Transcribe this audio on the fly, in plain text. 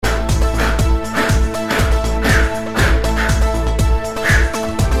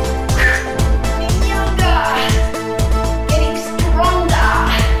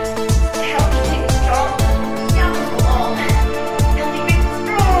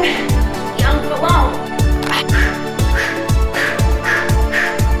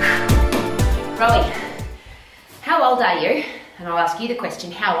ask you the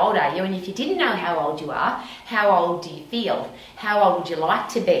question, how old are you? And if you didn't know how old you are, how old do you feel? How old would you like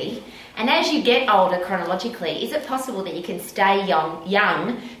to be? And as you get older chronologically, is it possible that you can stay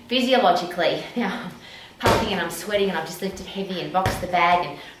young physiologically? Now, I'm puffing and I'm sweating and I've just lifted heavy and boxed the bag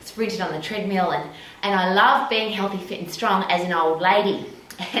and sprinted on the treadmill, and I love being healthy, fit and strong as an old lady.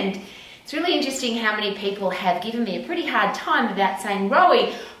 And it's really interesting how many people have given me a pretty hard time about saying,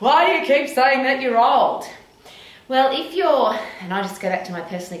 Rowie, why do you keep saying that you're old? Well, and I just go back to my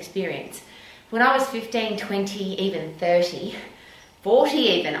personal experience, when I was 15, 20, even 30, 40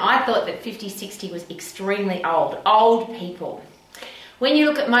 even, I thought that 50, 60 was extremely old people. When you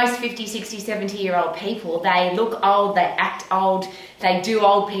look at most 50, 60, 70-year-old people, they look old, they act old, they do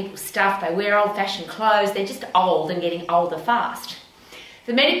old people stuff, they wear old-fashioned clothes, they're just old and getting older fast.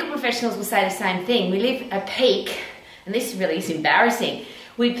 The medical professionals will say the same thing. We live a peak, and this really is embarrassing,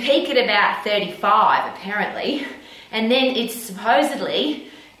 we peak at about 35 apparently, and then it's supposedly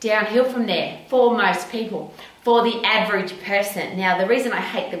downhill from there for most people, for the average person. Now, the reason I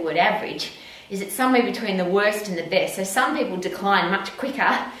hate the word average is it's somewhere between the worst and the best. So some people decline much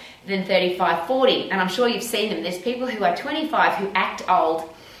quicker than 35, 40, and I'm sure you've seen them. There's people who are 25 who act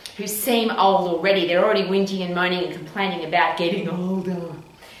old, who seem old already. They're already whinging and moaning and complaining about getting older.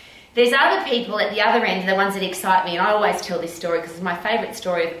 There's other people at the other end, the ones that excite me, and I always tell this story because it's my favourite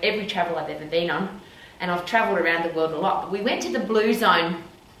story of every travel I've ever been on, and I've travelled around the world a lot. But we went to the Blue Zone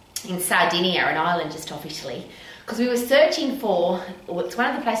in Sardinia, an island just off Italy, because we were searching for, it's one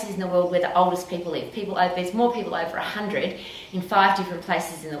of the places in the world where the oldest people live. There's more people over 100 in 5 different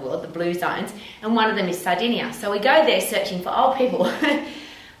places in the world, the blue zones, and one of them is Sardinia. So we go there searching for old people.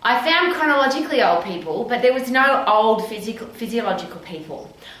 I found chronologically old people, but there was no old physiological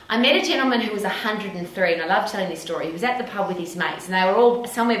people. I met a gentleman who was 103, and I love telling this story. He was at the pub with his mates, and they were all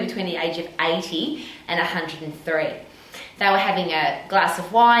somewhere between the age of 80 and 103. They were having a glass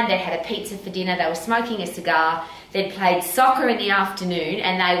of wine, they'd had a pizza for dinner, they were smoking a cigar, they'd played soccer in the afternoon,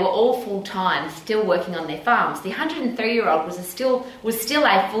 and they were all full-time, still working on their farms. The 103-year-old was still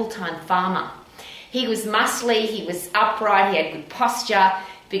a full-time farmer. He was muscly, he was upright, he had good posture,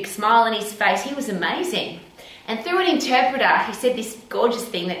 big smile on his face, he was amazing. And through an interpreter, he said this gorgeous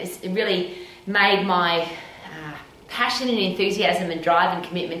thing that has really made my passion and enthusiasm and drive and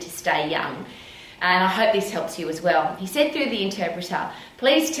commitment to stay young. And I hope this helps you as well. He said through the interpreter,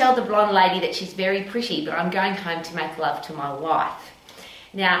 please tell the blonde lady that she's very pretty, but I'm going home to make love to my wife.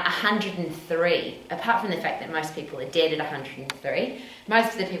 Now, 103, apart from the fact that most people are dead at 103,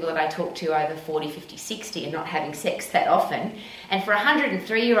 most of the people that I talk to over 40, 50, 60 are not having sex that often. And for a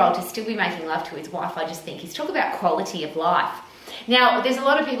 103-year-old to still be making love to his wife, I just think he's talking about quality of life. Now, there's a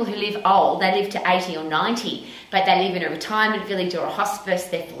lot of people who live old, they live to 80 or 90, but they live in a retirement village or a hospice,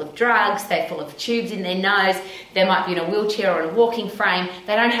 they're full of drugs, they're full of tubes in their nose, they might be in a wheelchair or in a walking frame,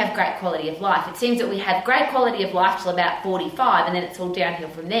 they don't have great quality of life. It seems that we have great quality of life till about 45 and then it's all downhill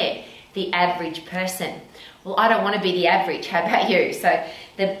from there. The average person. Well, I don't want to be the average. How about you? So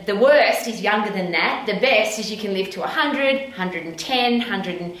the worst is younger than that. The best is you can live to 100, 110,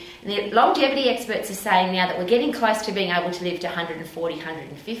 100. And the longevity experts are saying now that we're getting close to being able to live to 140,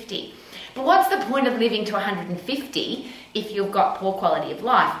 150. But what's the point of living to 150 if you've got poor quality of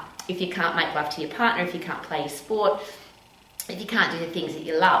life? If you can't make love to your partner, if you can't play your sport, if you can't do the things that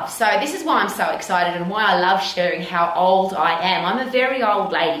you love. So this is why I'm so excited and why I love sharing how old I am. I'm a very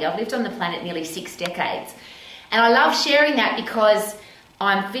old lady. I've lived on the planet nearly 6 decades. And I love sharing that because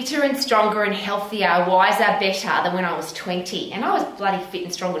I'm fitter and stronger and healthier, wiser, better than when I was 20. And I was bloody fit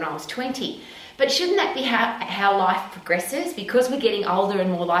and strong when I was 20. But shouldn't that be how life progresses? Because we're getting older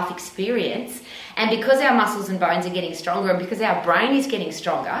and more life experience, and because our muscles and bones are getting stronger, and because our brain is getting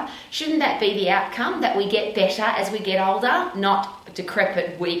stronger, shouldn't that be the outcome, that we get better as we get older, not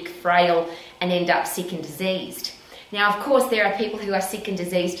decrepit, weak, frail, and end up sick and diseased? Now, of course, there are people who are sick and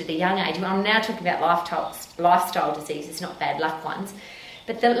diseased at a young age. I'm now talking about lifestyle diseases, not bad luck ones.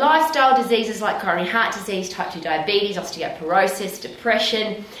 But the lifestyle diseases like coronary heart disease, type 2 diabetes, osteoporosis,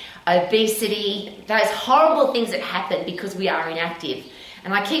 depression, obesity, those horrible things that happen because we are inactive.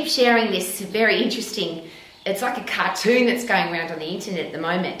 And I keep sharing this very interesting, it's like a cartoon that's going around on the internet at the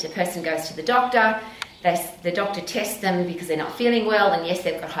moment. A person goes to the doctor, the doctor tests them because they're not feeling well, and yes,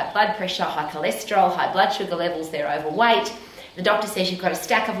 they've got high blood pressure, high cholesterol, high blood sugar levels, they're overweight. The doctor says you've got a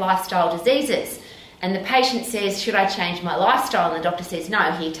stack of lifestyle diseases. And the patient says, should I change my lifestyle? And the doctor says,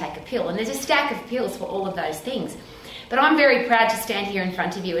 no, here, take a pill. And there's a stack of pills for all of those things. But I'm very proud to stand here in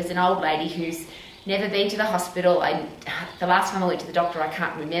front of you as an old lady who's never been to the hospital. The last time I went to the doctor, I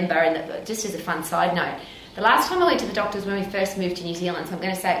can't remember. And just as a fun side note, the last time I went to the doctor was when we first moved to New Zealand. So I'm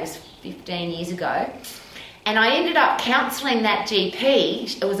going to say it was 15 years ago. And I ended up counselling that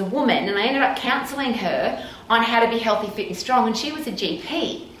GP. It was a woman, and I ended up counselling her on how to be healthy, fit and strong, and she was a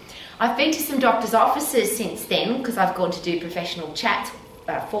GP. I've been to some doctors' offices since then because I've gone to do professional chats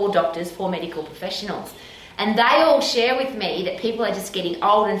for doctors, for medical professionals. And they all share with me that people are just getting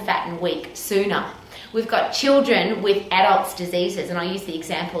old and fat and weak sooner. We've got children with adults' diseases, and I use the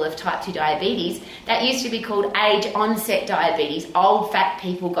example of type 2 diabetes. That used to be called age-onset diabetes. Old, fat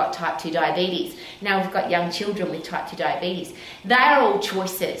people got type 2 diabetes. Now we've got young children with type 2 diabetes. They are all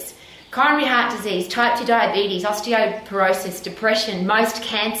choices. Coronary heart disease, type 2 diabetes, osteoporosis, depression, most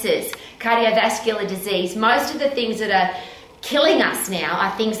cancers, cardiovascular disease, most of the things that are killing us now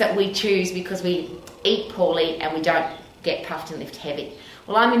are things that we choose because we eat poorly and we don't get puffed and lift heavy.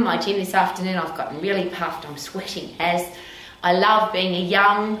 Well, I'm in my gym this afternoon. I've gotten really puffed. I'm sweating as I love being a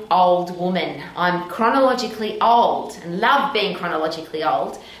young, old woman. I'm chronologically old and love being chronologically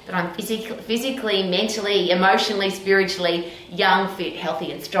old, but I'm physically, mentally, emotionally, spiritually young, fit,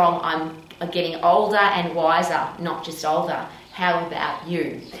 healthy and strong. I'm getting older and wiser, not just older. How about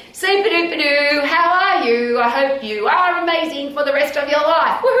you? Super duper doo, how are you? I hope you are amazing for the rest of your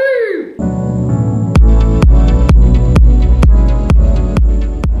life. Woohoo!